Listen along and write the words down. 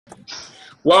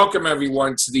Welcome,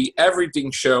 everyone, to the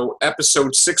Everything Show,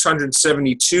 episode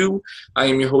 672. I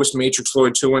am your host, Matrix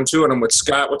Lloyd 212, and I'm with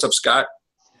Scott. What's up, Scott?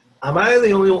 Am I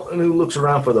the only one who looks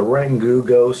around for the Rangoon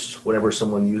ghost whenever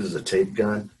someone uses a tape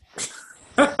gun?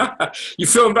 You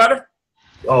feeling better?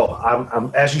 Oh,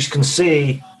 I'm. As you can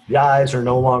see, the eyes are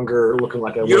no longer looking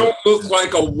like You don't look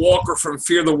like a walker from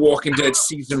Fear the Walking Dead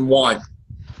season 1.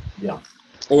 Yeah.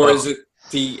 Or is it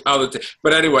the other thing?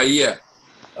 But anyway, yeah.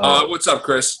 What's up,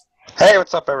 Chris? Hey,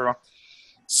 what's up, everyone?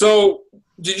 So,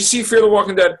 did you see Fear the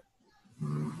Walking Dead?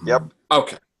 Yep.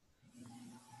 Okay.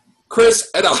 Chris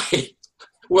and I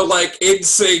were like in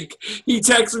sync. He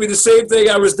texted me the same thing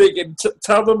I was thinking.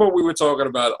 Tell them what we were talking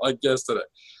about like yesterday.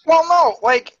 Well, no,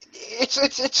 like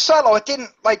it's subtle. It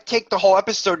didn't like take the whole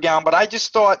episode down, but I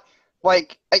just thought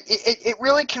like it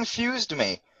really confused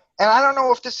me. And I don't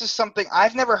know if this is something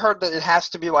I've never heard that it has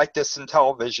to be like this in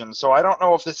television. So I don't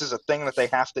know if this is a thing that they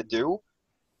have to do.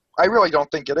 I really don't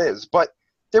think it is, but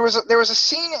there was a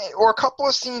scene or a couple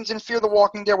of scenes in Fear the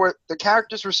Walking Dead where the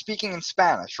characters were speaking in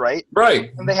Spanish, right?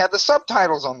 Right. And they had the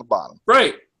subtitles on the bottom.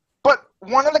 Right. But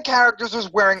one of the characters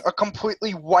was wearing a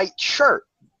completely white shirt.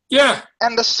 Yeah.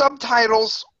 And the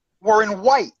subtitles were in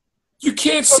white. You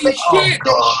can't see shit.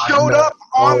 They showed up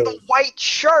on the white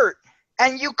shirt,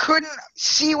 and you couldn't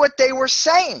see what they were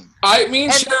saying. Me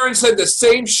and Sharon said the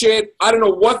same shit. I don't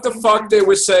know what the fuck they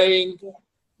were saying.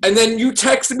 And then you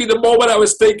texted me the moment I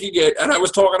was thinking it, and I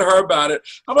was talking to her about it.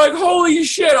 I'm like, holy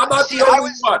shit, I'm not the only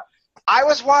one. I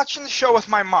was watching the show with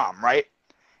my mom, right?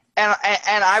 And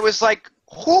I was like,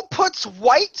 who puts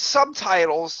white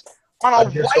subtitles on a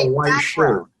white background?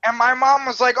 Shirt. And my mom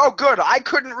was like, oh, good, I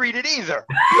couldn't read it either.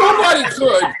 Nobody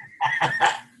could.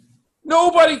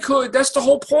 Nobody could. That's the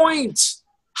whole point.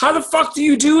 How the fuck do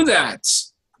you do that?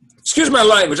 Excuse my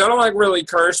language. I don't like really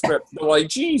curse, but like,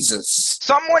 Jesus.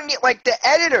 Someone, like the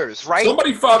editors, right?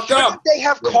 Somebody fucked up. They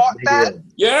have caught that?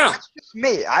 Yeah. That's just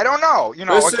me. I don't know.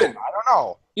 Listen, again, I don't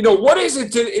know. You know, what is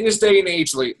it in this day and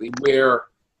age lately where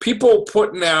people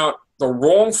putting out the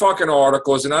wrong fucking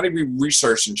articles and not even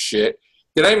researching shit?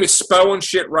 They're not even spelling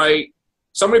shit right.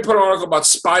 Somebody put an article about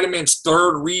Spider-Man's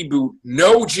third reboot.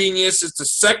 No, genius. It's the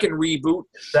second reboot.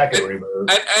 Reboot.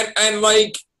 And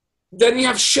like, then you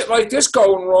have shit like this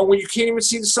going wrong when you can't even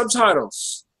see the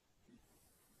subtitles.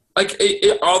 Like,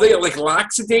 are they like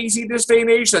lackadaisy this day and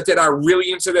age that they're not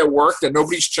really into their work, that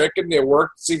nobody's checking their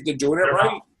work to see if they're doing it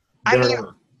right? I mean,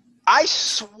 I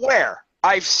swear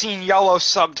I've seen yellow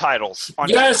subtitles.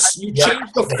 Yes, you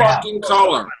changed the fucking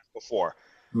color. Before.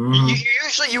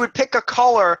 Usually you would pick a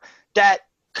color that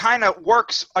kind of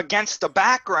works against the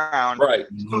background, right?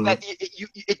 So that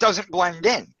it doesn't blend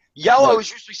in. Yellow is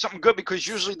usually something good because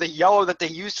usually the yellow that they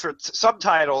use for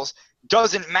subtitles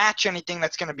doesn't match anything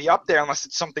that's going to be up there unless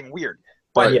it's something weird.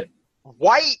 But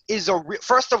white is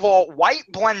first of all, white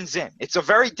blends in. It's a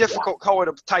very difficult color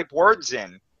to type words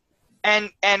in. And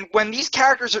when these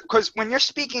characters – because when you're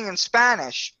speaking in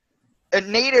Spanish,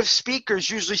 native speakers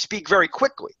usually speak very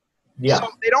quickly. Yeah. So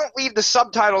they don't leave the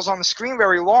subtitles on the screen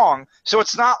very long. So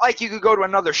it's not like you could go to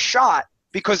another shot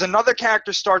because another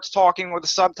character starts talking where the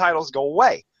subtitles go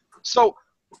away. So,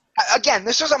 again,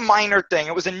 this was a minor thing.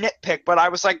 It was a nitpick, but I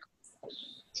was like,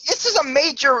 this is a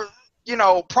major,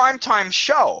 primetime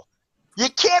show. You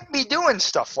can't be doing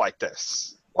stuff like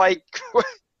this. Like,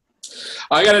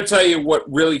 I got to tell you what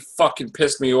really fucking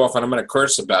pissed me off, and I'm going to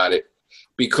curse about it,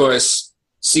 because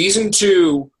season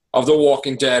 2 of The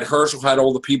Walking Dead, Herschel had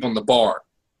all the people in the bar.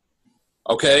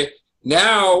 Okay?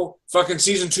 Now, fucking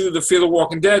season 2 of the Fear the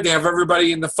Walking Dead, they have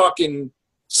everybody in the fucking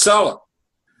cellar.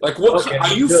 Like, what? Okay,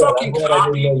 are you good. fucking copying?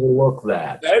 copying? I didn't overlook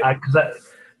that.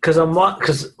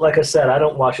 Because, like I said, I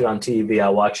don't watch it on TV. I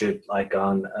watch it like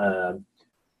on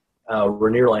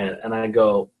Rainierland, and I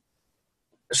go.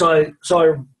 So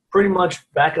I pretty much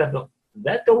back it up. And go,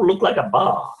 that don't look like a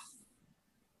bar.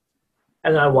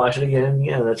 And then I watch it again.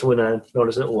 Yeah, that's when I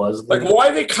noticed it was. Like, why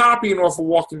are they copying off of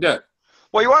Walking Dead?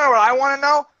 Well, you want to know what I want to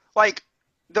know? Like,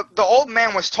 the old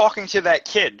man was talking to that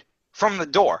kid from the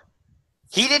door.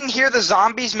 He didn't hear the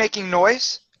zombies making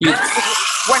noise?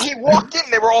 When he walked in,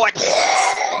 they were all like...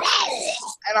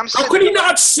 And I'm How could he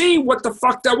not see what the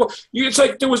fuck that was? It's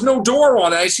like there was no door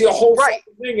on it. I see a whole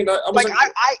thing. And I was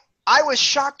I was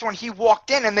shocked when he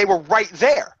walked in and they were right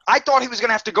there. I thought he was going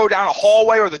to have to go down a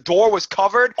hallway or the door was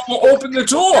covered. Open the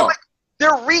door.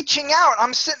 They're reaching out.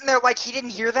 I'm sitting there like, he didn't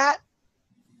hear that?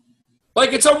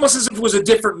 Like, it's almost as if it was a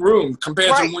different room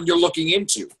compared to when you're looking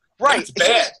into. Right. That's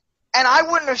bad. And I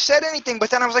wouldn't have said anything, but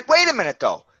then I was like, wait a minute,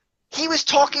 though. He was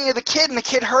talking to the kid, and the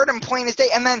kid heard him plain as day,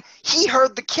 and then he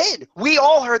heard the kid. We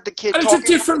all heard the kid And talking. it's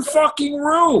a different fucking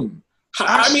room.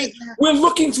 I mean, we're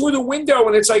looking through the window,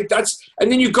 and it's like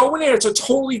and then you go in there, it's a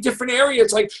totally different area.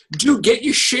 It's like, dude, get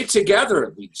your shit together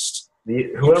at least.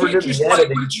 Whoever did the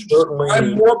editing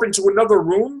certainly warp into another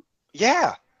room.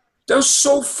 Yeah, that was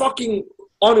so fucking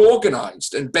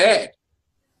unorganized and bad.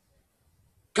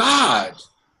 God,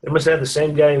 they must have the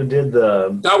same guy who did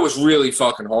the. That was really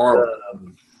fucking horrible.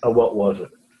 What was it?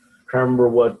 I can't remember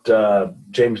what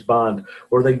James Bond,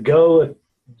 where they go to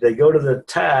the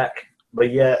attack.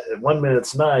 But yet, 1 minute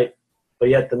it's night, but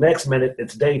yet the next minute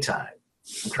it's daytime.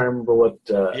 I'm trying to remember what.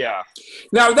 Yeah.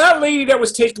 Now, that lady that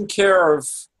was taking care of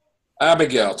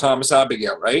Thomas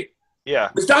Abigail, right? Yeah.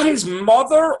 Was that his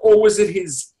mother, or was it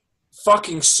his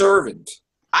fucking servant?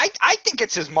 I think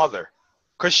it's his mother,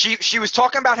 because she was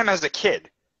talking about him as a kid.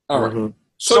 All right. Mm-hmm.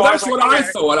 So that's what I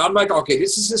thought. I'm like, okay,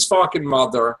 this is his fucking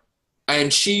mother,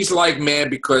 and she's like mad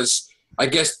because I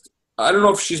don't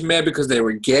know if she's mad because they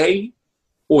were gay.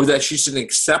 Or that she shouldn't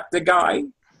accept the guy,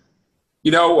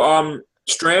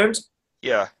 Strand.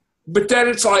 Yeah. But then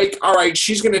it's like, all right,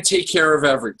 she's going to take care of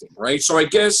everything, right? So I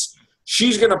guess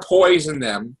she's going to poison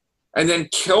them and then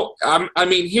kill. I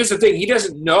mean, here's the thing: he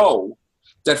doesn't know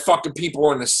that fucking people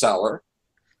are in the cellar.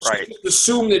 Right. So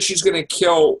assume that she's going to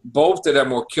kill both of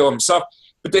them or kill himself.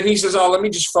 But then he says, "Oh, let me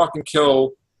just fucking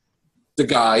kill the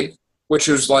guy," which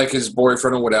was like his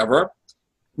boyfriend or whatever.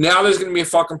 Now there's going to be a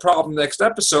fucking problem next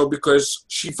episode because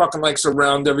she fucking likes to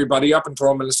round everybody up and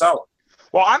throw them in the cellar.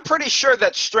 Well, I'm pretty sure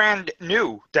that Strand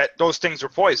knew that those things were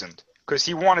poisoned because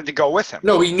he wanted to go with him.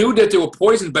 No, he knew that they were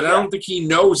poisoned, but I don't think he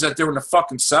knows that they're in the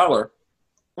fucking cellar.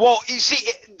 Well, you see,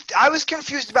 I was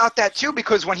confused about that too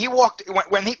because when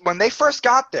they first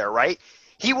got there, right?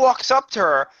 He walks up to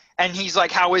her and he's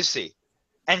like, "How is he?"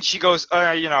 And she goes,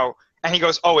 and he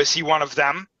goes, "Oh, is he one of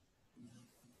them?"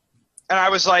 And I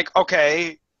was like,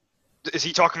 "Okay." Is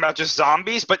he talking about just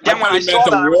zombies? But then when I saw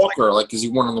that, I was like, is he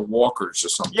one of the walkers or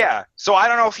something? Yeah. So I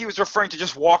don't know if he was referring to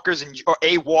just walkers or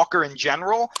a walker in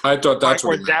general. I thought that's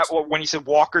what he meant. When he said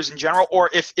walkers in general, or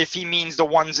if he means the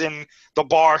ones in the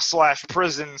bar /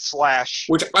 prison /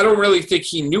 Which I don't really think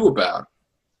he knew about.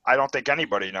 I don't think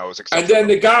anybody knows. And then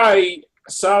the guy,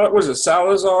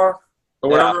 Salazar or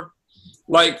whatever?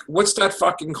 Like, what's that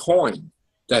fucking coin?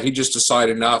 That he just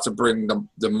decided not to bring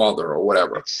the mother or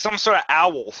whatever. It's some sort of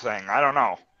owl thing. I don't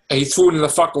know. And he threw it in the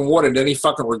fucking water, and then he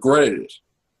fucking regretted it.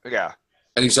 Yeah.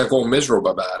 And he's like all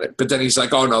miserable about it. But then he's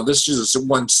like, oh, no, this is just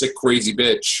one sick, crazy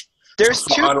bitch.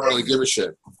 I don't really give a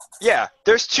shit. Yeah.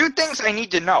 There's two things I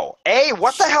need to know. A,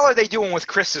 what the hell are they doing with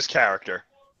Chris's character?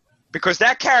 Because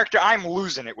that character, I'm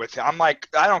losing it with him. I'm like,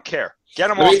 I don't care. Get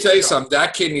him off. Let me tell you something.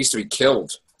 That kid needs to be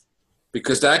killed.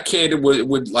 Because that kid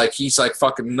would like, he's like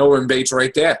fucking Norman Bates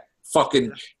right there.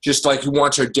 Fucking just like he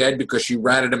wants her dead because she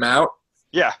ratted him out.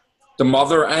 Yeah. The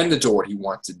mother and the daughter he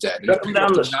wants dead. Shut him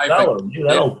down the cellar.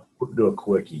 That'll do a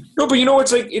quickie. No, but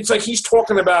it's like he's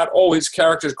talking about, his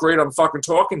character's great on fucking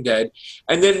Talking Dead.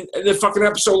 And then fucking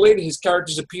episode later, his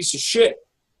character's a piece of shit.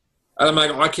 And I'm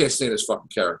like, I can't stand this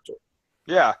fucking character.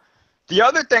 Yeah. The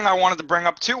other thing I wanted to bring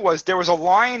up too was there was a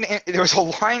line in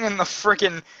the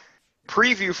freaking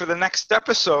preview for the next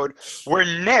episode where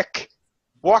Nick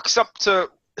walks up to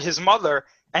his mother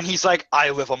and he's like,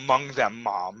 "I live among them,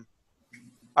 Mom."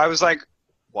 I was like,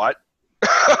 "What?"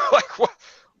 Like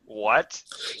what?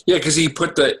 Yeah, because he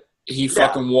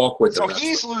fucking walked with them. So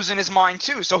he's losing his mind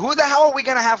too. So who the hell are we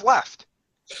gonna have left?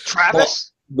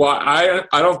 Travis? Well, I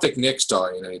don't think Nick's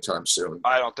dying anytime soon.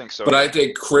 I don't think so. But I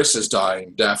think Chris is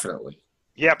dying, definitely.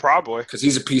 Yeah, probably. Because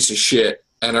he's a piece of shit.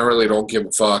 And I really don't give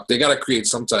a fuck. They got to create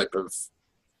some type of,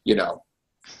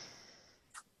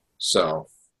 So.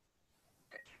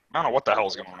 I don't know what the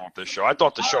hell's going on with this show. I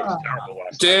thought the show was terrible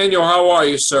last time. Daniel, how are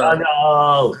you, sir?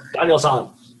 Daniel-san.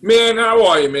 Man, how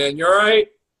are you, man? You all right?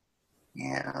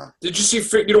 Yeah. Did you see?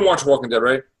 You don't watch Walking Dead,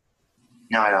 right?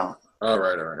 No, I don't. All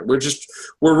right.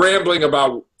 We're rambling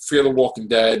about Fear the Walking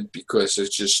Dead because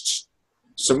it's just.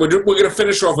 So we're going to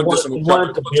finish off with this. We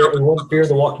want Fear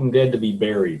the Walking Dead to be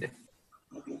buried.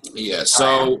 Yeah,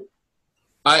 so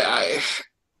I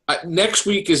next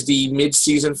week is the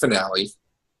mid-season finale.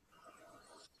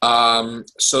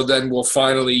 So then we'll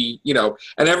finally,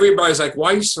 and everybody's like,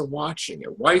 why are you still watching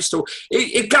it? Why are you still –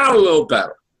 it got a little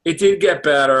better. It did get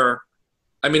better.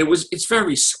 I mean, it's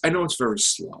very – I know it's very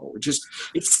slow.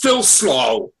 It's still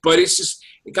slow, but it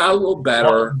got a little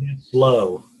better.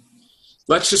 Slow.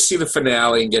 Let's just see the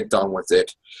finale and get done with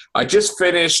it. I just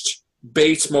finished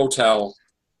Bates Motel.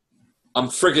 I'm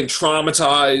friggin'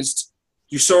 traumatized.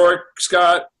 You saw it,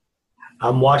 Scott?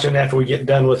 I'm watching after we get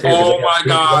done with it. Oh, my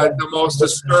God. The most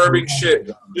disturbing shit.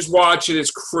 Just watch it.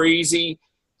 It's crazy.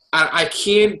 I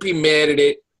can't be mad at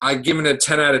it. I give it a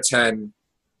 10 out of 10,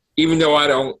 even though I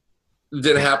don't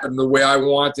didn't happen the way I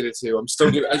wanted it to. I'm still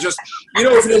giving. I just,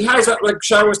 if it has that, like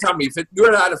Sharon was telling me, if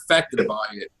you're not affected by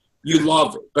it, you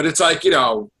love it. But it's like,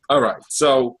 all right.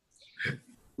 So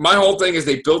my whole thing is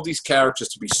they build these characters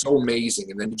to be so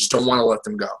amazing, and then you just don't want to let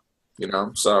them go.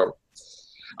 So.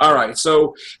 All right,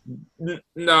 so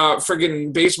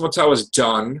friggin' Bates Motel is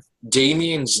done.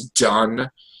 Damien's done.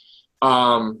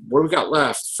 What do we got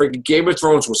left? Friggin' Game of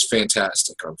Thrones was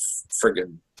fantastic on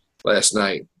friggin' last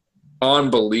night.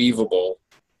 Unbelievable.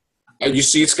 You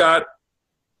see it, Scott?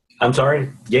 I'm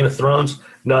sorry, Game of Thrones?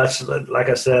 No, it's, like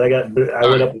I said, I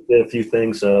went up and did a few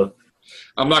things. So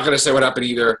I'm not going to say what happened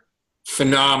either.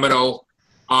 Phenomenal.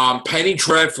 Penny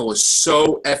Dreadful is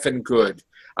so effing good.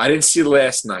 I didn't see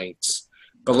last night's.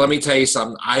 But let me tell you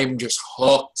something. I'm just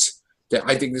hooked.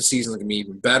 I think the season's going to be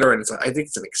even better, and I think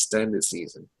it's an extended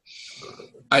season.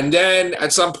 And then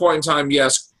at some point in time,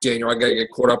 yes, Daniel, I got to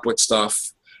get caught up with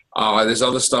stuff. There's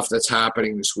other stuff that's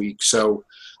happening this week. So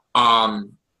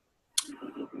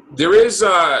there is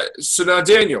so now,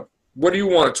 Daniel, what do you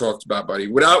want to talk about, buddy?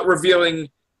 Without revealing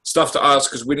stuff to us,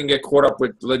 because we didn't get caught up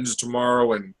with Legends of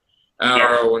Tomorrow and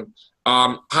Arrow. And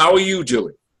how are you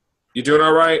doing? You doing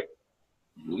all right?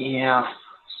 Yeah,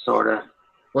 sort of.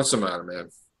 What's the matter, man?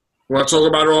 You want to talk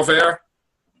about it off air?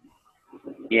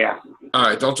 Yeah. All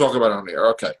right, don't talk about it on air.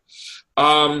 Okay.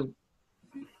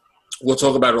 We'll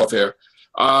talk about it off air.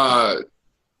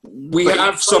 We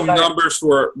have some numbers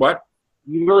for what?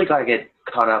 You really got to get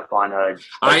caught up on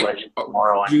Legends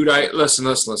tomorrow. Dude, listen.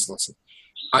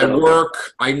 I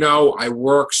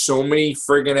work so many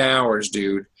friggin' hours,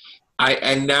 dude.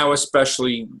 And now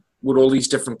especially with all these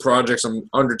different projects I'm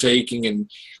undertaking and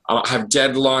have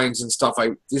deadlines and stuff,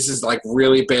 this is like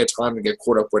really bad time to get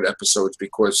caught up with episodes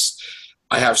because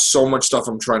I have so much stuff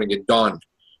I'm trying to get done.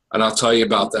 And I'll tell you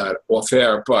about that off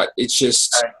air. But it's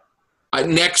just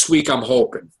next week I'm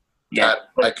hoping. Yeah.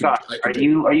 Are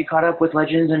you caught up with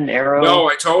Legends and Arrow? No,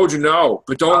 I told you no.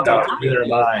 But don't. Neither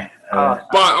am I.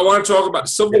 But I want to talk about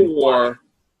Civil War.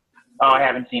 Oh, I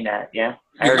haven't seen that. Yeah.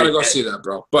 You gotta go see that,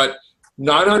 bro. But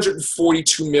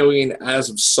 942 million as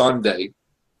of Sunday.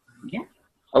 Yeah.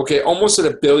 Okay, almost at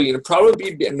 $1 billion. It'll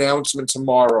probably be the announcement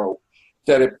tomorrow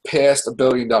that it passed $1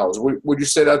 billion. Would you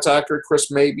say that's accurate,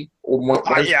 Chris? Maybe.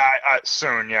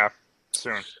 Soon. Yeah,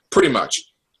 soon. Pretty much.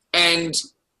 And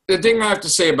the thing I have to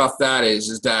say about that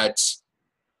is that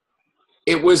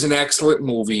it was an excellent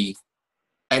movie.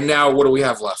 And now what do we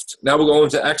have left? Now we're going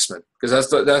to X-Men because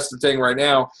that's the thing right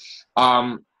now.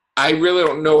 I really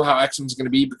don't know how X-Men's going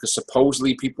to be because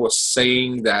supposedly people are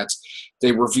saying that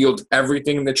they revealed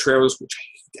everything in the trailers, which I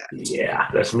hate that. Yeah,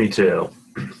 that's me too.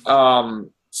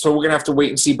 So we're going to have to wait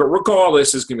and see. But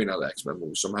regardless, it's going to be another X-Men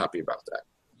movie, so I'm happy about that.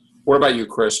 What about you,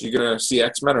 Chris? You going to see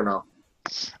X-Men or no?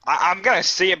 I'm going to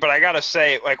see it, but I got to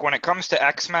say, like, when it comes to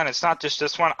X-Men, it's not just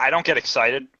this one. I don't get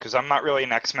excited because I'm not really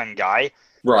an X-Men guy.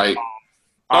 Right.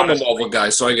 I'm a Marvel guy,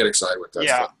 so I get excited with that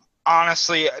stuff.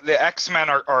 Honestly, the X-Men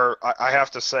are, I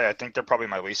have to say, I think they're probably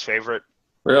my least favorite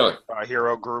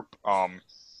hero group.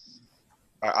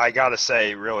 I got to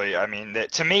say, really, I mean,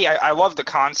 to me, I love the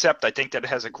concept. I think that it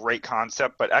has a great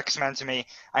concept, but X-Men, to me,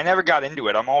 I never got into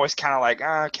it. I'm always kind of like,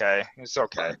 okay, it's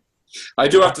okay. I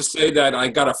do have to say that I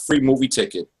got a free movie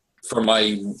ticket for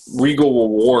my Regal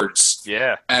Rewards.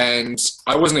 Yeah. And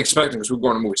I wasn't expecting because we were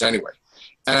going to movies anyway.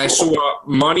 And I saw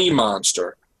Money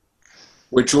Monster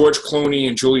with George Clooney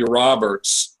and Julia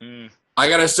Roberts. I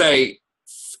got to say,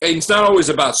 it's not always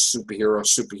about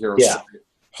superheroes,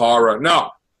 horror.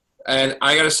 No. And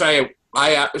I got to say,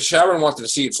 Sharon wanted to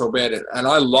see it so bad, and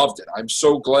I loved it. I'm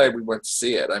so glad we went to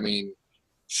see it. I mean,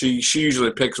 she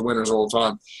usually picks winners all the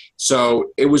time.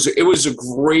 So it was a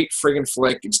great friggin'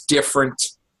 flick. It's different.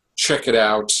 Check it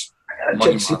out.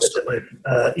 Money Monster.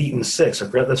 Eaton 6. I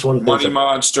forgot that's one. Money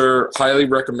Monster, highly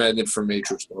recommended from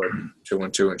Matrix 2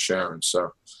 and 2 and Sharon.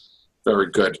 So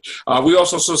very good. We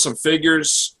also saw some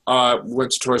figures.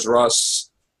 Went to Toys R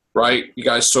Us, right? You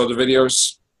guys saw the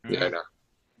videos? Mm-hmm. Yeah, I know.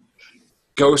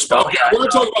 Ghostbusters. Okay, I want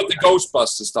to talk about the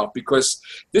Ghostbusters stuff because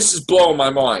this is blowing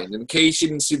my mind. In case you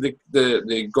didn't see the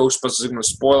Ghostbusters, I'm going to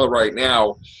spoil it right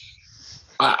now.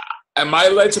 Am I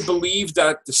led to believe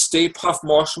that the Stay Puft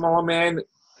Marshmallow Man,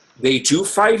 they do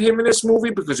fight him in this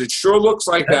movie? Because it sure looks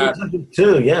like that.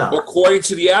 Too, yeah. According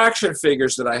to the action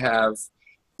figures that I have,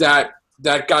 that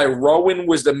guy Rowan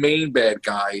was the main bad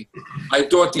guy. I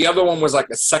thought the other one was like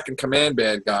a second command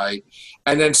bad guy.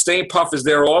 And then Stay Puft is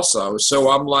there also. So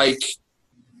I'm like,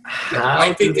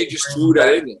 I think they just threw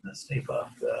that in there. Stay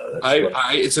Puft,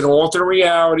 it's an alternate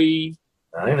reality.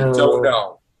 I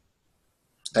know.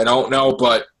 I don't know,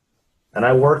 but. And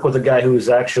I work with a guy who's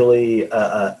actually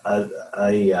a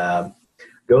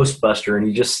Ghostbuster, and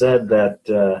he just said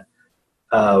that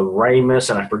Ramus,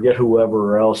 and I forget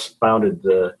whoever else founded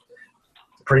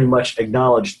pretty much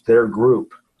acknowledged their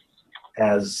group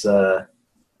as.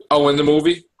 In the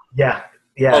movie? Yeah.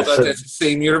 Oh, that's the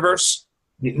same universe?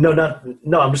 No,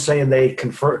 I'm just saying they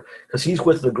confirm because he's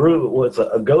with the group, with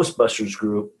a Ghostbusters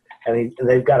group, and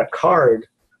they've got a card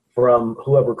from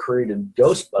whoever created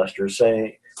Ghostbusters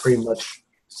pretty much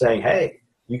saying, hey,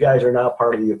 you guys are now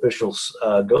part of the official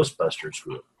Ghostbusters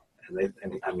group. And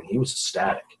he was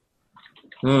ecstatic.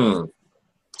 So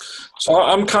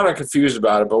I'm kind of confused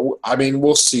about it, but I mean,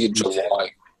 we'll see in July.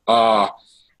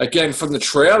 Again, from the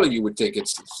trailer, you would think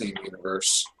it's the same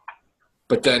universe.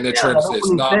 But then it turns it's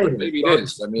not, but maybe it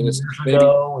is. I mean, it's maybe.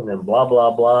 And then blah,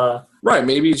 blah, blah. Right,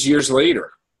 maybe it's years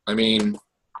later. I mean,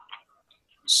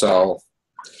 so.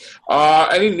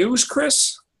 Any news,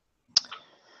 Chris?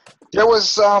 There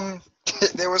was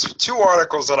two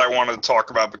articles that I wanted to talk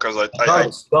about because I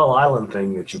Skull Island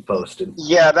thing that you posted.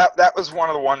 Yeah, that was one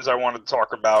of the ones I wanted to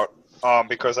talk about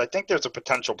because I think there's a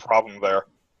potential problem there.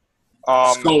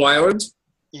 Skull Island?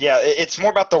 Yeah, it's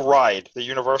more about the ride, the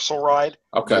Universal ride.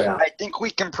 Okay. Yeah. I think we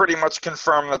can pretty much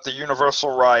confirm that the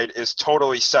Universal ride is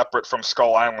totally separate from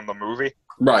Skull Island, the movie.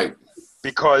 Right.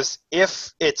 Because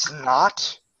if it's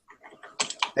not,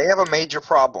 they have a major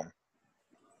problem.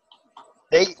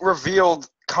 They revealed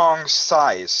Kong's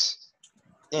size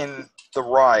in the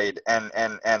ride and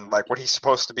like what he's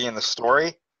supposed to be in the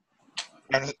story,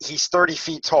 and he's 30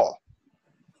 feet tall.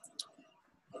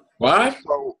 What?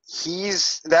 So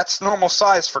that's normal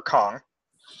size for Kong,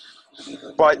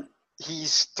 but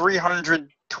he's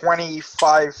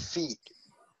 325 feet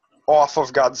off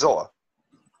of Godzilla.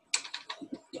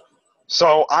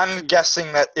 So I'm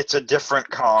guessing that it's a different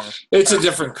Kong. It's a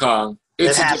different Kong.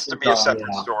 It has to be a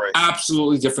separate story.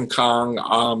 Absolutely different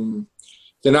Kong.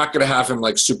 They're not going to have him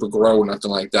like super grow or nothing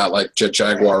like that, like Jet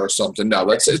Jaguar or something. No,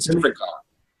 it's a different Kong.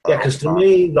 Yeah, because to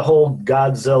me, the whole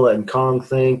Godzilla and Kong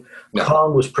thing,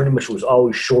 Kong was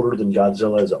always shorter than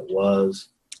Godzilla as it was.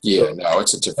 Yeah,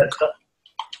 it's a different Kong.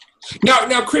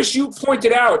 Now, Chris, you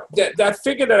pointed out that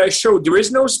figure that I showed, there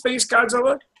is no Space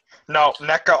Godzilla? No,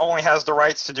 NECA only has the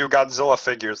rights to do Godzilla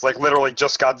figures, like literally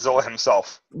just Godzilla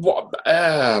himself. What?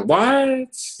 Yeah,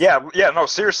 no,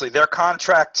 seriously. Their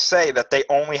contracts say that they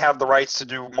only have the rights to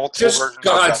do multiple versions of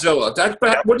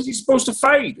Godzilla. What is he supposed to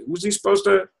fight? Was he supposed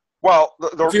to... Well,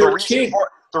 the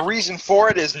reason for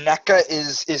it is NECA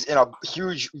is in a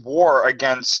huge war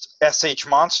against SH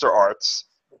Monster Arts,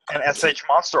 and SH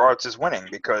Monster Arts is winning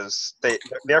because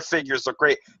their figures look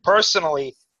great.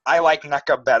 Personally, I like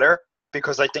NECA better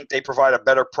because I think they provide a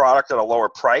better product at a lower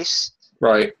price.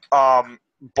 Right.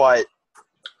 But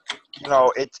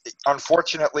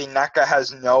unfortunately NECA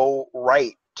has no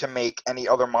right to make any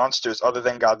other monsters other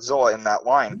than Godzilla in that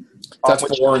line. That's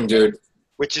boring, dude.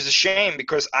 Which is a shame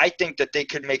because I think that they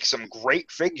could make some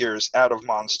great figures out of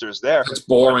monsters there. It's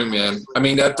boring, man. I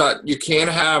mean, you can't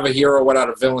have a hero without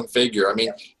a villain figure. I mean,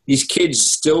 these kids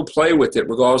still play with it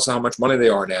regardless of how much money they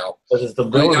are now.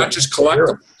 Not just collect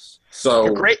them. So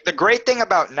the great thing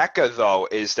about NECA though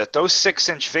is that those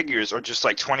 6-inch figures are just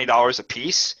like $20 a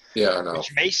piece. Yeah, I know.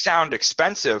 Which may sound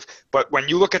expensive, but when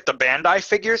you look at the Bandai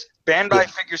figures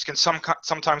figures can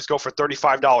sometimes go for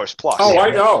 $35 plus. Oh, I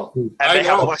know. And they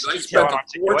have less detail and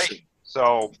articulation.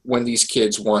 So when these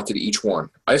kids wanted each one,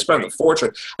 I spent a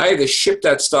fortune. I had to ship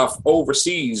that stuff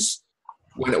overseas.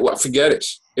 Forget it.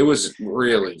 It was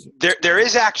really... There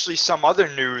is actually some other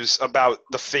news about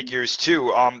the figures,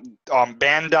 too.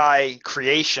 Bandai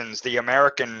Creations, the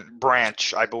American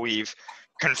branch, I believe,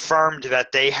 confirmed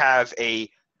that they have a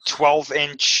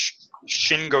 12-inch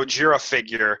Shin Gojira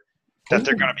figure that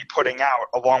they're going to be putting out,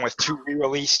 along with 2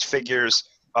 re-released figures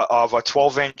of a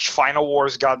 12-inch Final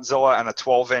Wars Godzilla and a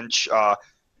 12-inch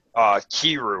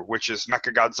Kiru, which is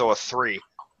Mechagodzilla 3,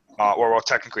 or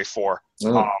technically 4.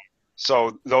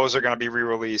 So those are going to be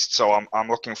re-released, so I'm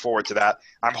looking forward to that.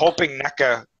 I'm hoping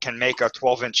NECA can make a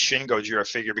 12-inch Shin Gojira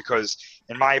figure because,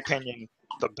 in my opinion,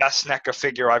 the best NECA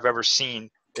figure I've ever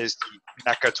seen is the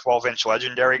NECA 12-inch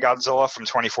Legendary Godzilla from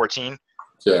 2014.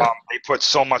 Yeah. They put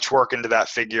so much work into that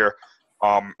figure,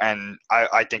 and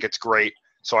I think it's great.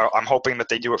 So I'm hoping that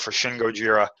they do it for Shin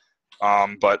Gojira,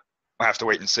 but I have to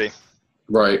wait and see.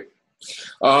 Right.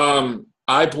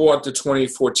 I bought the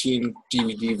 2014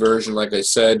 DVD version, like I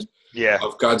said,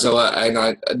 of Godzilla, and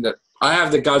I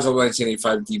have the Godzilla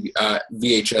 1985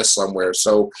 VHS somewhere,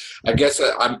 so I guess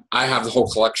I have the whole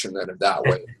collection then that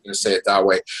way. I'm going to say it that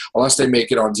way. Unless they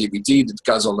make it on DVD, the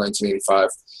Godzilla 1985.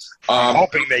 I'm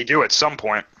hoping they do at some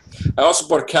point. I also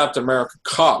bought a Captain America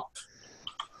Cup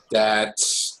that,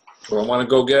 do I want to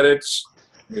go get it?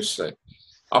 Let me see.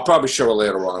 I'll probably show it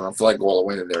later on. I feel like go all the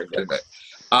way in there and get it.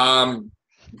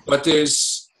 But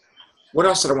there's what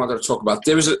else did I want to talk about?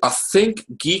 There was a Think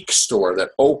Geek store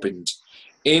that opened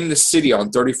in the city on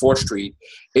 34th Street.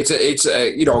 It's a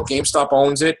GameStop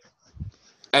owns it,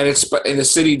 and it's but in the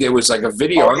city there was like a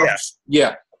video. Oh,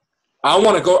 yeah. I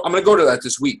want to go. I'm going to go to that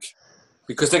this week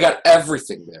because they got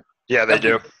everything there. Yeah, they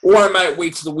do. Or I might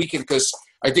wait till the weekend because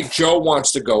I think Joe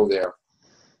wants to go there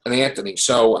and Anthony.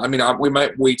 So, I mean, we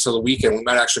might wait till the weekend. We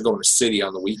might actually go in the city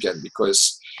on the weekend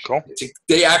because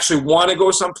they actually want to go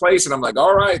someplace. And I'm like,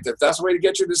 all right, if that's the way to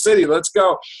get you to the city, let's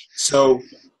go. So,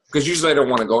 because usually I don't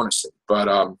want to go in the city. But,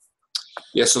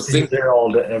 yeah, so think there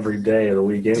every day of the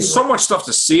week anyway. There's so much stuff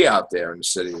to see out there in the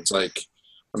city. It's like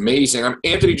amazing.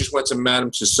 Anthony just went to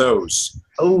Madame Tussauds.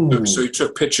 Oh, so he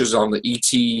took pictures on the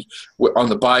ET on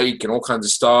the bike and all kinds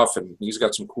of stuff, and he's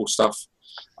got some cool stuff.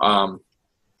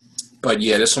 But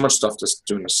yeah, there's so much stuff to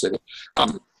do in the city.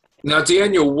 Now,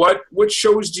 Daniel, what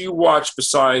shows do you watch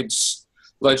besides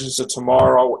Legends of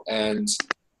Tomorrow and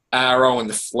Arrow and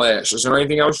The Flash? Is there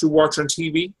anything else you watch on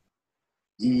TV?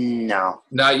 No.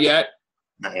 Not yet?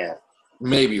 Not yet.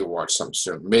 Maybe you'll watch some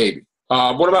soon. Maybe.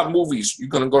 What about movies? You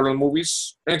going to go to the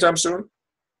movies anytime soon?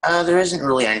 There isn't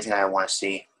really anything I want to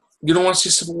see. You don't want to see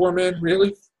Civil War, man?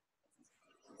 Really?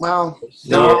 Well,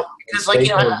 no, because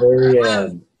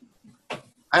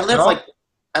I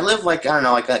live like I don't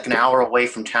know, like an hour away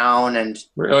from town, and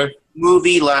really,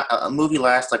 a movie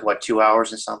lasts like what 2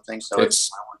 hours or something. So it's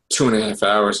 2.5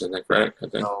 hours, I think, right? I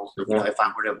think. So, if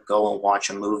I were to go and watch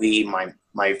a movie,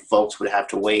 my folks would have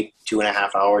to wait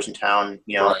 2.5 hours in town.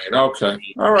 Right. Okay.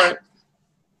 All right.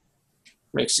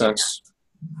 Makes sense.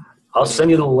 I'll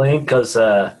send you the link because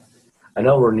I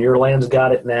know Nearland's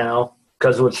got it now.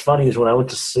 Because what's funny is when I went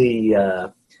to see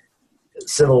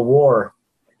Civil War,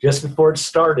 just before it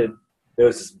started, there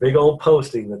was this big old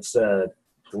posting that said,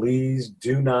 please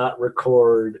do not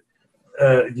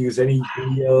use any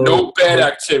video. No bad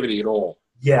activity at all.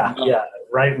 Yeah, no. Yeah,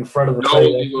 right in front of the No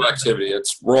illegal activity.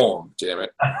 It's wrong, damn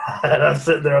it. And I'm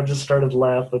sitting there, I just started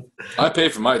laughing. I pay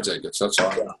for my tickets, that's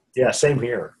all. Yeah, same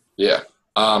here. Yeah.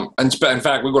 And in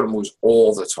fact, we go to movies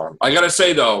all the time. I got to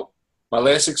say, though, my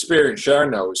last experience,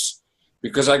 Sharon knows,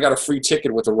 because I got a free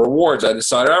ticket with the rewards, I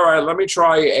decided, all right, let me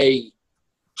try a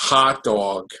hot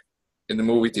dog in the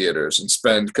movie theaters and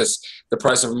spend, because the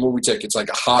price of a movie ticket's like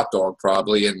a hot dog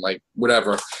probably and like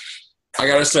whatever. I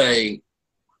got to say,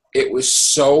 it was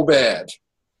so bad.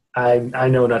 I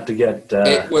know not to get...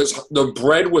 the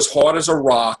bread was hard as a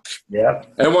rock.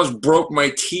 Yep. I almost broke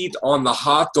my teeth on the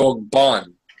hot dog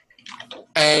bun.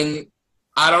 And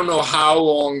I don't know how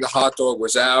long the hot dog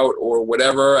was out or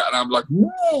whatever. And I'm like,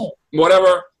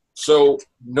 whatever. So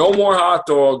no more hot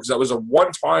dogs. That was a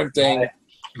one-time thing.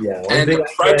 And the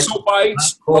pretzel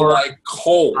bites were like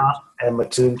cold. And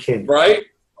Mattoon King. Right?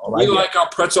 We like our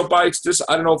pretzel bites.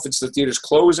 I don't know if it's the theater's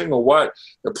closing or what.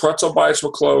 The pretzel bites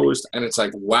were closed. And it's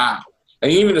like, wow.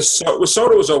 And even the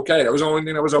soda was okay. That was the only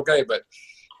thing that was okay. But,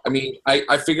 I mean,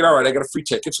 I figured, all right, I got a free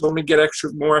ticket, so let me get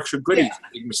more extra goodies. Yeah.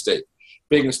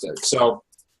 Big mistake. So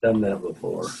done that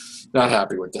before. Not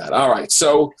happy with that. All right.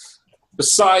 So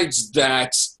besides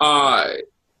that,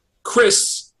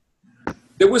 Chris,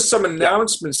 there was some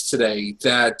announcements today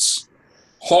that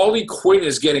Harley Quinn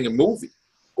is getting a movie.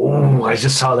 Oh, I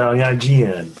just saw that on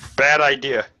IGN. Bad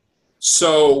idea.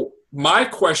 So my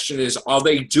question is, are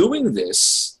they doing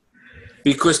this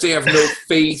because they have no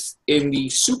faith in the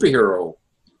superhero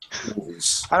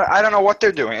movies? I don't know what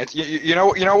they're doing. You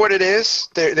know what it is?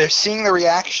 They're seeing the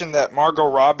reaction that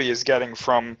Margot Robbie is getting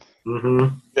from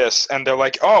this, and they're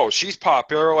like, "Oh, she's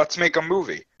popular. Let's make a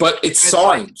movie." But it's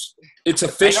signed. It's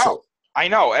official. I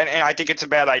know, and I think it's a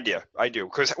bad idea. I do,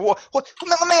 because let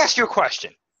me ask you a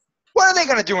question. What are they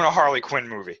going to do in a Harley Quinn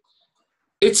movie?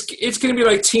 It's going to be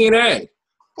like TNA.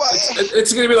 Well,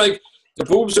 it's going to be like the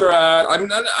boobs are out.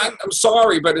 I'm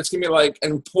sorry, but it's going to be like,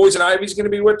 and Poison Ivy's going to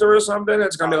be with her or something.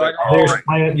 It's going to be like,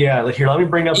 here, let me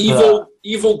bring up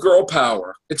evil girl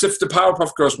power. It's if the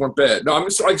Powerpuff Girls weren't bad. No, I'm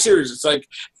just like serious. It's like,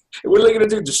 what are they going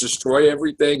to do? Just destroy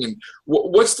everything? And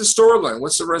what's the storyline?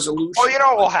 What's the resolution? Well, you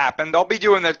know what will happen? They'll be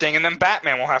doing their thing, and then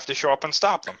Batman will have to show up and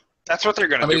stop them. That's what they're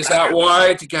going to do. Is that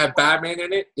why to have Batman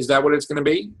in it? Is that what it's going to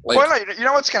be? Like, well, no, you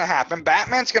know what's going to happen?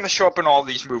 Batman's going to show up in all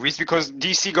these movies because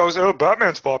DC goes, oh,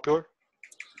 Batman's popular.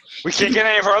 We can't get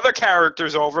any of our other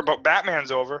characters over, but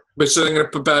Batman's over. But so they're going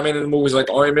to put Batman in the movies like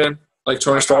Iron Man? Like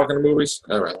Tony Stark in the movies?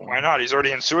 All right. Why not? He's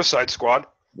already in Suicide Squad.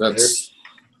 That's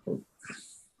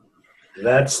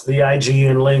the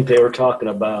IGN link they were talking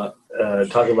about.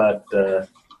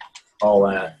 All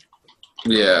that.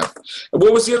 Yeah. And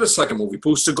what was the other second movie?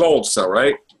 Booster Gold, still,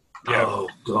 right? Yeah. Oh,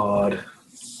 God.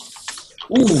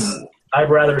 Ooh. I'd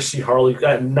rather see Harley.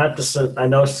 Not to. I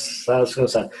know it's going to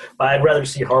sound, but I'd rather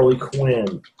see Harley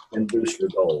Quinn than Booster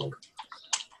Gold.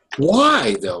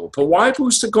 Why though? But why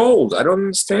Booster Gold? I don't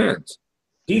understand.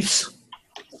 He's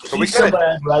somebody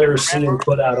I'd rather see him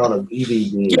put out on a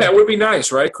DVD. Yeah, it would be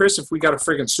nice, right, Chris, if we got a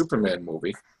friggin' Superman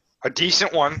movie. A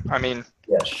decent one. I mean,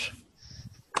 yes.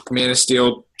 Man of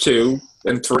Steel 2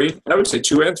 and 3. I would say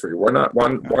 2 and 3. Why not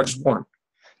one? Why just one?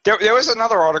 There was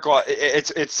another article.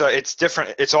 It's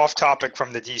different. It's off topic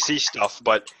from the DC stuff,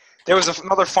 but there was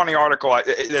another funny article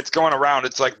that's going around.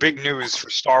 It's like big news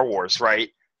for Star Wars, right?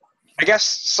 I guess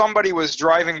somebody was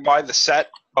driving by the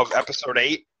set of Episode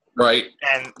 8, right?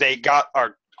 And they got a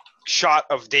shot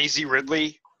of Daisy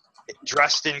Ridley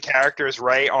dressed in character as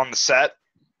Rey on the set,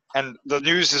 and the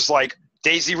news is like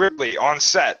Daisy Ridley on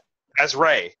set as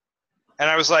Rey, and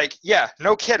I was like, yeah,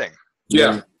 no kidding.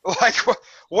 Yeah. Like,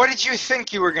 what did you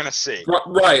think you were gonna see?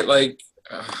 Right, like.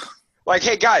 Like,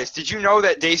 hey guys, did you know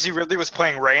that Daisy Ridley was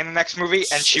playing Rey in the next movie,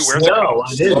 and she wears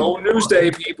I didn't. Slow news day,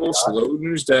 people. Slow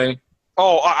news day.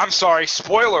 Oh, I'm sorry.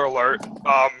 Spoiler alert.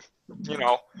 Next thing you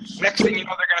know,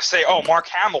 they're gonna say, "Oh, Mark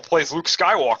Hamill plays Luke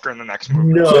Skywalker in the next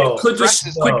movie." No.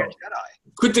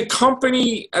 Could the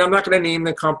company, and I'm not going to name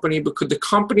the company, but could the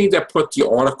company that put the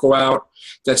article out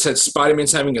that said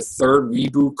Spider-Man's having a third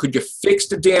reboot, could you fix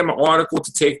the damn article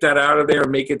to take that out of there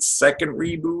and make it second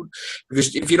reboot?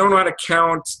 Because if you don't know how to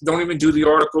count, don't even do the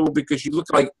article because you look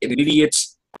like an idiot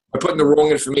by putting the wrong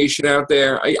information out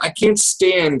there. I can't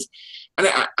stand, and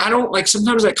I don't like,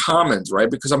 sometimes I comment,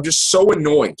 right, because I'm just so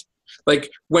annoyed.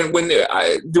 Like when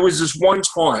there was this one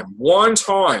time,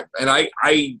 and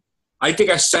I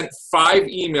think I sent 5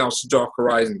 emails to Dark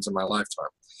Horizons in my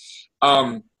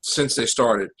lifetime since they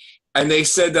started. And they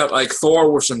said that, like,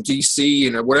 Thor was from DC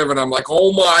and whatever. And I'm like,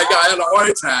 oh, my God, I had a heart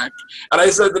attack. And I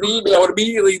sent an email. And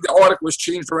immediately the article was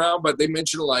changed around. But they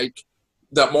mentioned, like,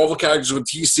 that Marvel characters with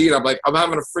DC. And I'm like, I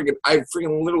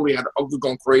freaking literally had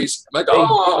going crazy. I'm like,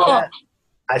 oh.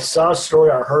 I saw a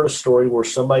story, I heard a story where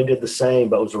somebody did the same,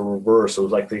 but it was a reverse. It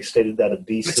was like they stated that a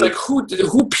DC. It's like,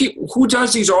 who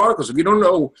does these articles? If you don't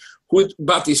know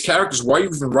about these characters, why are you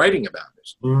even writing about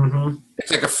it? Mm-hmm.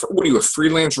 It's like, what are you, a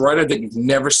freelance writer that you've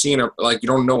never seen, you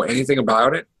don't know anything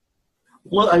about it?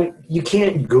 Well, you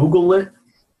can't Google it.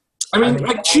 I mean,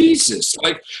 like, Jesus.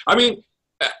 Like, I mean,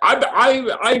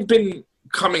 I've been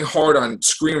coming hard on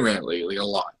Screen Rant lately a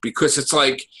lot because it's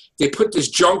like they put this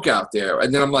junk out there,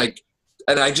 and then I'm like,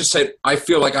 and I just said, I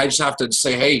feel like I just have to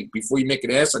say, hey, before you make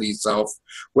an ass of yourself,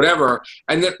 whatever.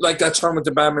 And then, like, that time with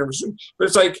the Batman resume. But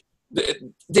it's like,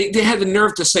 they had the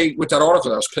nerve to say with that article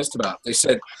that I was pissed about. They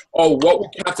said, oh, what will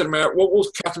Captain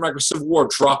America Civil War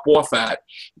drop off at?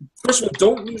 First of all,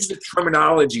 don't use the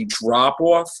terminology drop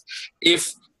off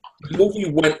if the movie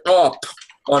went up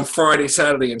on Friday,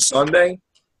 Saturday, and Sunday.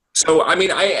 So, I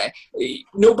mean,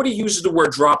 nobody uses the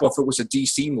word drop-off. It was a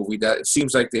DC movie that it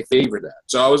seems like they favor that.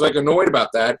 So I was, like, annoyed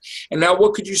about that. And now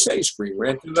what could you say, Screen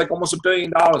Rant? It was, like, almost $1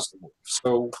 billion to move.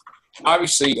 So,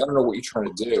 obviously, I don't know what you're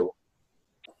trying to do.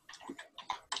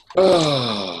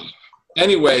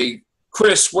 Anyway,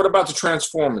 Chris, what about the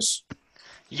Transformers?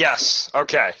 Yes.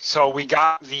 Okay. So we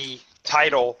got the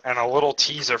title and a little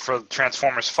teaser for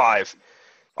Transformers 5.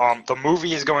 The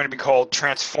movie is going to be called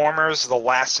Transformers: The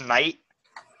Last Knight.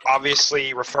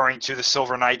 Obviously referring to the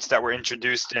Silver Knights that were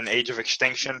introduced in Age of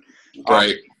Extinction.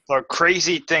 Right. The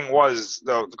crazy thing was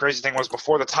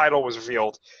before the title was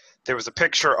revealed, there was a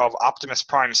picture of Optimus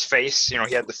Prime's face. You know,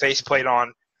 he had the faceplate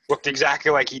on, looked exactly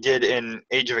like he did in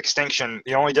Age of Extinction.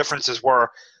 The only differences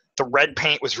were the red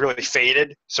paint was really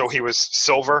faded, so he was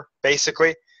silver,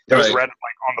 basically. There was red,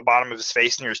 like, on the bottom of his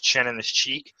face, near his chin and his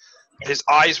cheek. His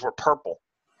eyes were purple.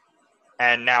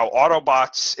 And now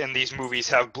Autobots in these movies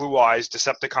have blue eyes,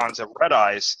 Decepticons have red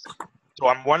eyes. So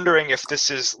I'm wondering if this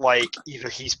is like either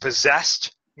he's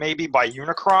possessed maybe by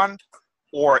Unicron,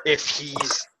 or if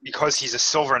because he's a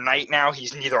Silver Knight now,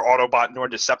 he's neither Autobot nor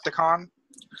Decepticon.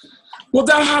 Well,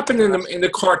 that happened in the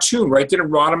cartoon, right? Didn't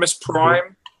Rodimus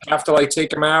Prime have to, like,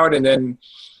 take him out and then...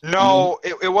 No,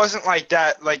 it wasn't like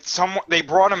that. Like, they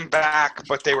brought him back,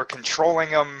 but they were controlling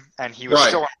him, and he was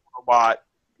still an Autobot.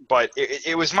 But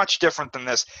it was much different than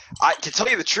this. To tell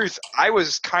you the truth, I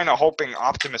was kind of hoping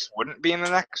Optimus wouldn't be in the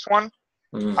next one.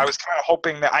 I was kind of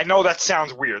hoping that. I know that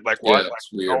sounds weird. Like, what? Yeah, like,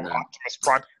 weird, Optimus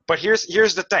Prime. But here's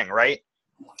the thing, right?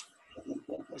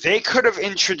 They could have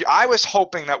introduced. I was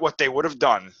hoping that what they would have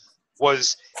done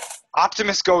was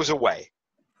Optimus goes away.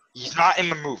 He's not in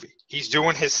the movie. He's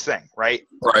doing his thing, right?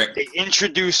 Right. They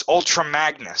introduce Ultra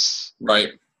Magnus. Right.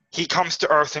 He comes to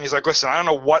Earth and he's like, listen, I don't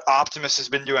know what Optimus has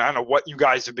been doing. I don't know what you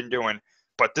guys have been doing,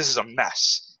 but this is a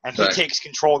mess. And he takes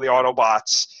control of the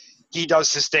Autobots. he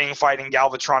does his thing fighting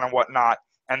Galvatron and whatnot,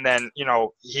 and then,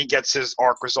 he gets his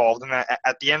arc resolved. And then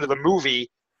at the end of the movie,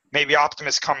 maybe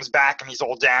Optimus comes back and he's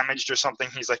all damaged or something.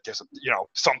 He's like,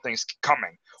 something's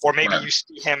coming. Or maybe you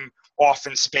see him off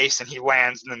in space and he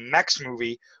lands, and then the next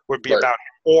movie would be about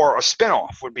him. Or a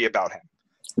spin-off would be about him.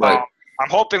 Right. I'm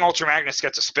hoping Ultra Magnus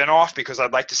gets a spin-off because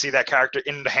I'd like to see that character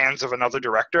in the hands of another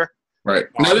director. Right.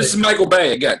 Now, this is Michael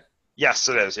Bay again. Yes,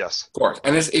 it is, yes. Of course.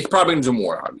 And it's probably going to do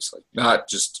more, obviously. Not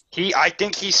just... I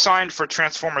think he signed for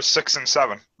Transformers 6 and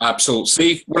 7. Absolutely.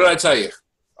 See? What did I tell you?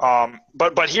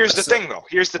 But here's the thing, though.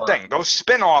 Here's the thing. Those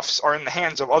spin-offs are in the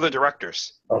hands of other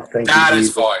directors. Oh, thank you. That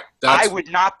is fine. I would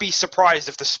not be surprised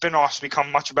if the spin-offs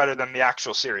become much better than the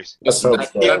actual series.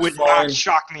 It would not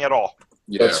shock me at all.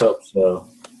 Yeah. Let's hope so.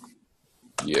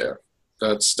 Yeah.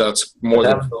 That's more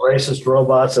than... the racist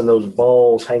robots and those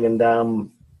balls hanging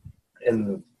down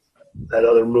in that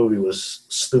other movie was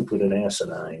stupid and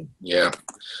asinine. Yeah.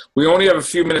 We only have a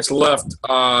few minutes left.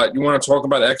 You want to talk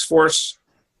about X-Force?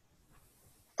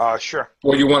 Sure.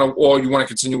 Or you want to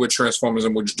continue with Transformers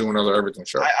and we'll just do another everything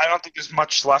show? I don't think there's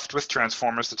much left with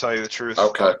Transformers, to tell you the truth.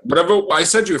 Okay. Whatever. I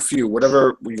sent you a few.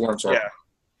 Whatever you want to talk about.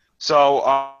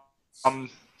 So,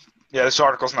 this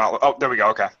article's not... Oh, there we go.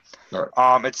 Okay. All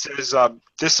right. It says,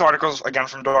 this article's, again,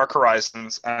 from Dark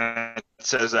Horizons, and it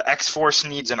says X-Force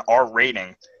needs an R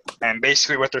rating. And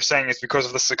basically what they're saying is because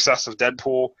of the success of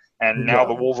Deadpool and now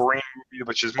the Wolverine movie,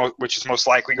 which is most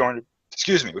likely going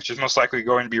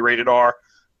to be rated R,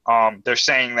 they're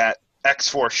saying that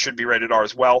X-Force should be rated R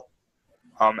as well.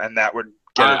 And that would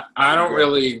get I don't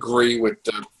really agree with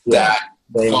that.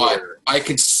 But I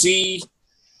could see,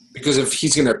 because if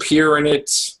he's going to appear in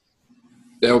it,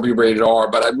 they'll be rated R,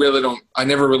 but I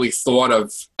never really thought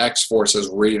of X-Force as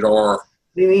rated R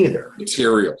Me neither.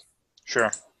 material.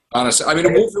 Sure. Honestly. I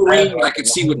mean, Wolverine, I could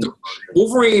see with the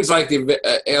Wolverine's like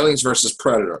the Aliens versus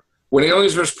Predator. When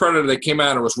Aliens vs. Predator, they came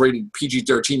out and it was rated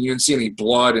PG-13. You didn't see any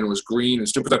blood and it was green and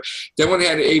stupid stuff. Then when they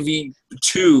had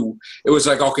AV2, it was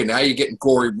like, okay, now you're getting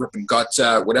gory, ripping guts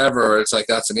out, whatever. It's like,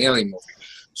 that's an alien movie.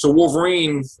 So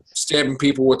Wolverine stabbing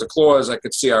people with the claws, I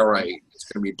could see, all right, it's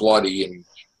going to be bloody and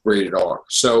rated R.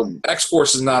 So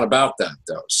X-Force is not about that,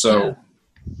 though. So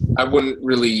I wouldn't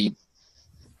really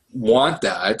want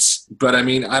that. But, I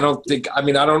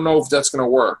don't know if that's going to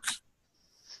work.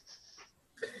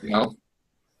 You know?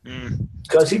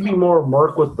 Because he'd be more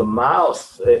Merc with the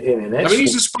mouth in an X-Force. I mean,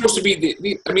 he's supposed to be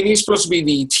he's supposed to be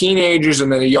the teenagers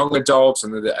and then the young adults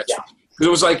and then the X-Force. Because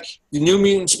it was like the New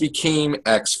Mutants became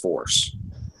X-Force.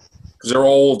 Because they're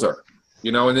older.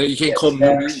 You know, and then you can't call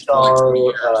them New Mutants.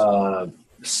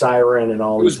 Siren and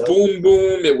all. It was Boom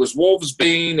Boom. It was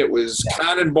Wolfsbane. It was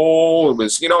Cannonball. It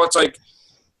was, it's like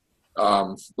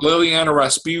Liliana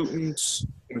Rasputin,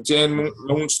 Dan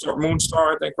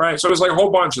Moonstar, I think, right? So it was like a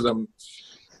whole bunch of them.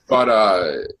 But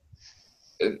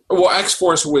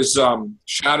X-Force was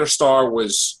Shatterstar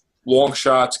was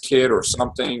Longshot's kid or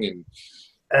something, and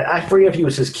I forget if he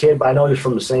was his kid, but I know he was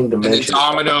from the same dimension. And then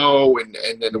Domino, and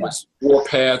then it was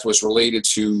Warpath was related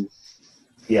to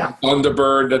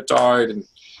Thunderbird that died, and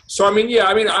so I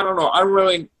don't know. I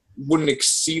really wouldn't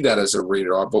see that as a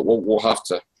rated R, but we'll have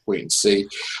to wait and see.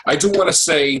 I do want to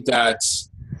say that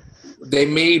they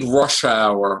made Rush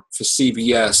Hour for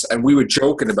CBS, and we were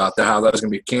joking about how that was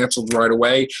going to be canceled right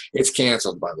away. It's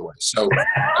canceled, by the way. So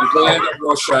I'm glad that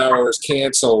Rush Hour is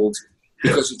canceled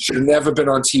because it should have never been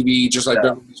on TV, just like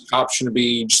Beverly Cop shouldn't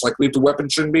be, just like Lethal Weapon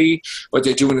shouldn't be, but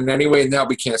they're doing it anyway, and that'll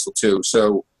be canceled too.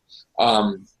 So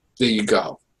there you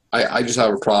go. I just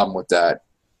have a problem with that,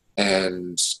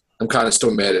 and I'm kind of still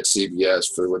mad at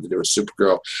CBS for what they do with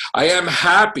Supergirl. I am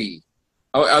happy.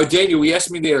 Oh, Daniel, you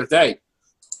asked me the other day.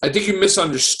 I think you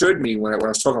misunderstood me when I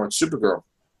was talking about Supergirl.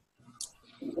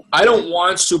 I don't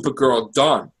want Supergirl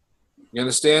done. You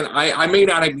understand? I may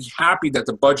not be happy that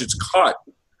the budget's cut,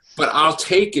 but I'll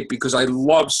take it because I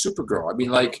love Supergirl. I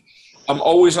mean, like, I'm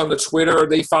always on the Twitter.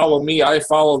 They follow me. I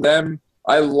follow them.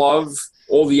 I love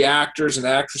all the actors and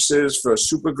actresses for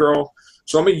Supergirl.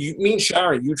 So, me and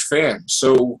Sharon are huge fans.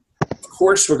 So, of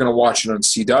course, we're going to watch it on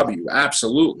CW.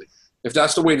 Absolutely. If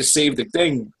that's the way to save the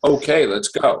thing, okay, let's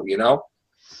go,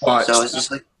 But, so it's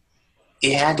just like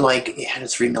it had a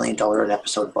 $3 million an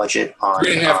episode budget on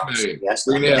 $3.5 million. Yes,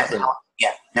 $3.5 million.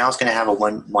 Now it's going to have a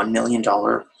 $1 million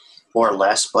or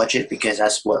less budget because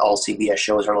that's what all CBS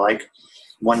shows are like,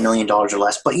 $1 million or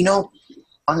less. But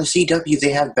on the CW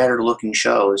they have better looking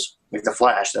shows like The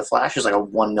Flash. The Flash is like a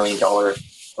 $1 million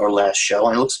or less show,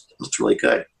 and it looks really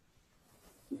good.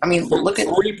 I mean, look at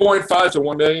 3.5 to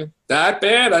 $1 million. That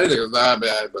bad? I didn't think it was that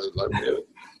bad, but like really.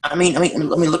 I mean,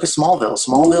 look at Smallville.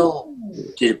 Smallville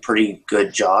did a pretty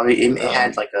good job. It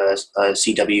had like a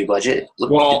CW budget. It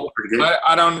looked pretty good.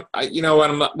 I don't. You know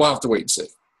what? We'll have to wait and see.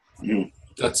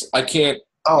 Mm-hmm. I can't.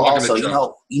 Oh, also,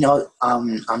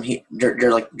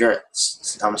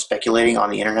 I'm speculating on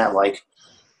the internet. Like,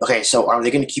 okay, so are they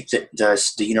going to keep the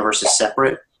universes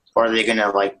separate, or are they going to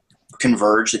like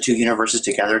converge the two universes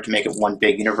together to make it one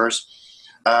big universe?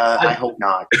 I hope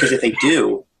not, because if they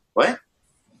do, what?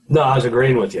 No, I was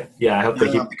agreeing with you. Yeah, I hope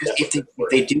they keep. Because if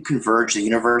they do converge the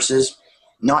universes,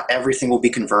 not everything will be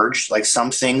converged. Like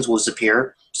some things will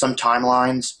disappear, some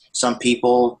timelines, some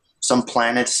people, some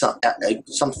planets,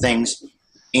 some things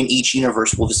in each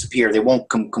universe will disappear. They won't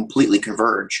completely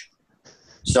converge.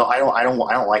 So I don't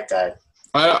like that.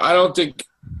 I don't think.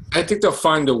 I think they'll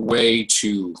find a way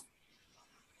to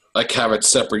like have it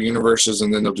separate universes,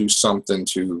 and then they'll do something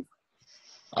to.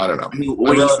 I don't know. I mean,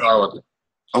 what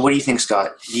do you think,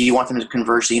 Scott? Do you want them to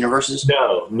converge the universes?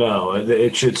 No.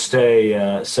 It should stay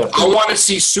separate. I want to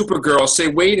see Supergirl say,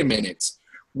 wait a minute.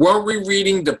 Weren't we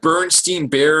reading the Bernstein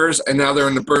Bears, and now they're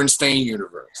in the Bernstein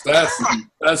universe?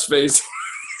 That's basic.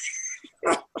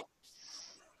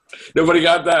 Nobody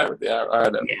got that? Yeah, I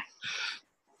know. Yeah.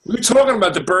 We were talking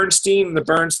about the Bernstein and the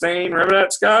Bernstein. Remember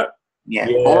that, Scott? Yeah.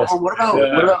 Yes. Or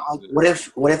what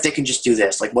if they can just do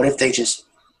this? Like, what if they just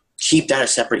keep that a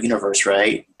separate universe,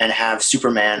 right? And have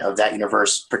Superman of that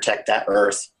universe protect that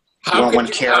Earth. When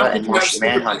Kara and Martian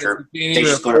Manhunter, they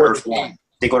just go to Earth 1.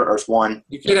 They go to Earth 1.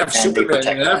 You can't have Superman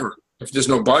ever if there's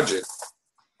no budget.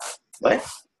 What?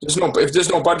 If there's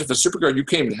no budget for Supergirl, you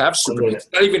can't even have Superman. It's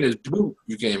not even his boot.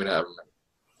 You can't even have him.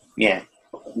 Yeah.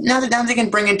 Now they can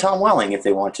bring in Tom Welling if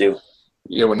they want to.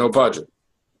 Yeah, with no budget.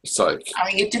 It's like... I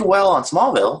mean, it did well on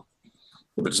Smallville.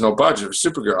 But there's no budget for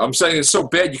Supergirl. I'm saying it's so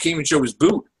bad you can't even show his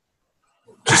boot.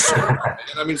 Just,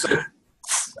 I mean,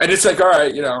 it's like, all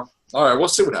right, we'll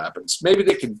see what happens. Maybe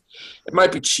they can. It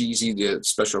might be cheesy, the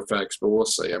special effects, but we'll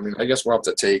see. I mean, I guess we'll have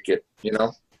to take it,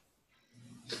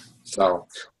 So,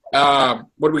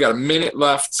 what do we got? A minute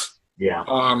left. Yeah.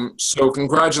 So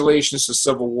congratulations to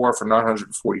Civil War for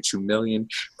 $942 million,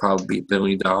 probably $1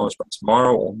 billion by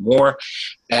tomorrow or more,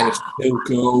 and it's still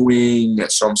going.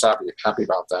 So I'm happy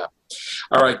about that.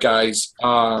 All right, guys.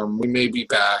 We may be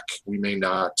back. We may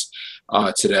not.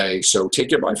 Today. So take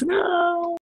care. Bye for now.